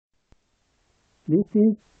This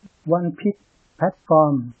is one PIC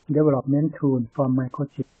platform development tool for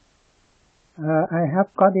microchip. I have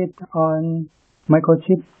got it on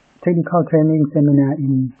microchip technical training seminar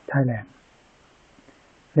in Thailand.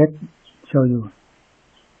 Let's show you.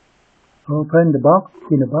 Open the box.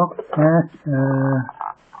 In the box has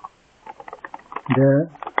the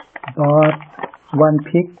board, one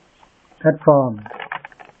PIC platform,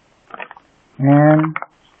 and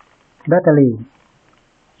battery,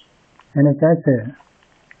 energizer,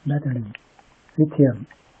 battery, lithium,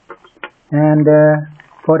 and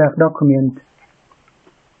product document,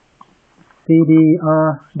 CD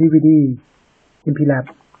or DVD, impilab,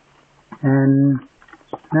 and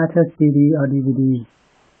another CD or DVD,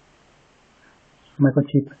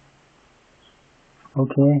 microchip.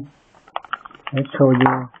 Okay, let's show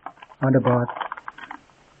you on the board.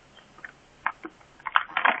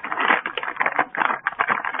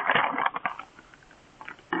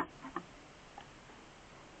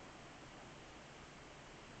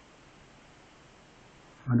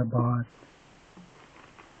 On the board,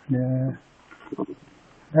 the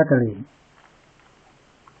battery,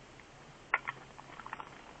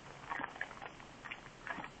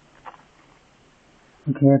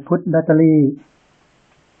 okay, put battery,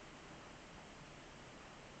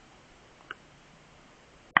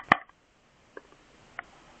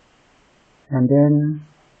 and then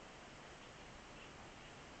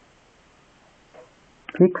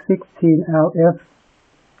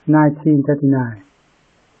PIC.3gp.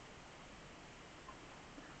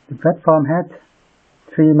 The platform has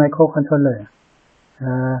 3 microcontrollers,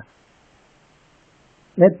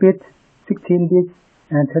 8-bit, 16-bit,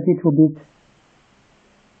 and 32-bit.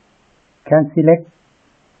 Can select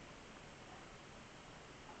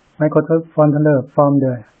microcontroller from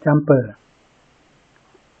the jumper.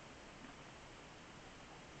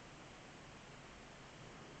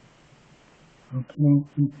 Okay,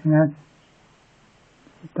 it has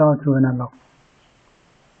digital to analog.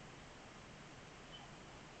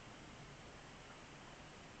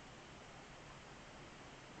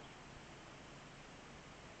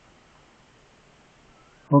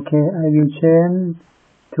 Okay, I will change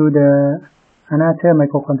to the another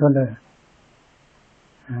microcontroller.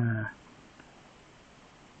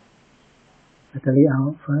 Battery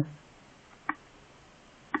out first.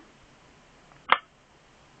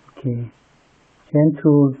 Okay, change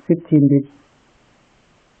to 16-bit.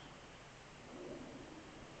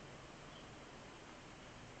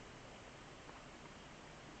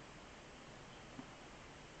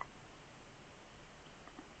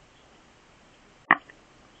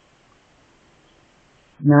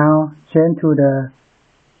 Now change to the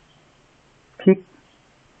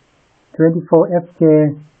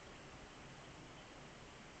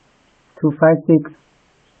PIC.256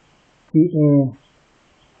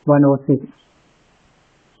 GA106.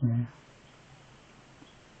 Yeah.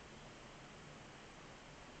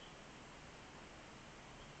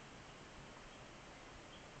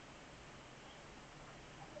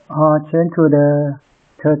 Or change to the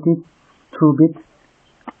 32-bit.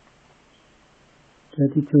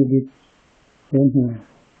 32-bit, same here.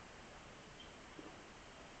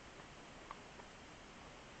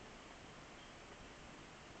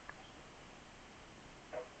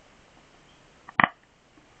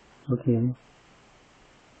 Okay.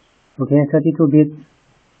 Okay, 32-bit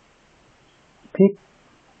PIC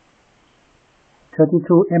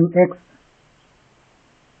 32MX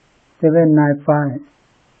 795.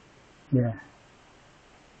 Yeah.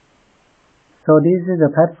 So this is a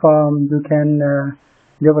platform you can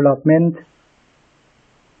development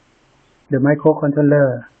the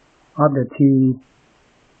microcontroller of the T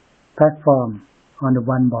platform on the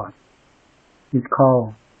one board. It's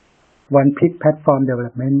called one PIC platform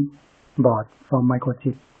development board for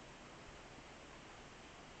microchip.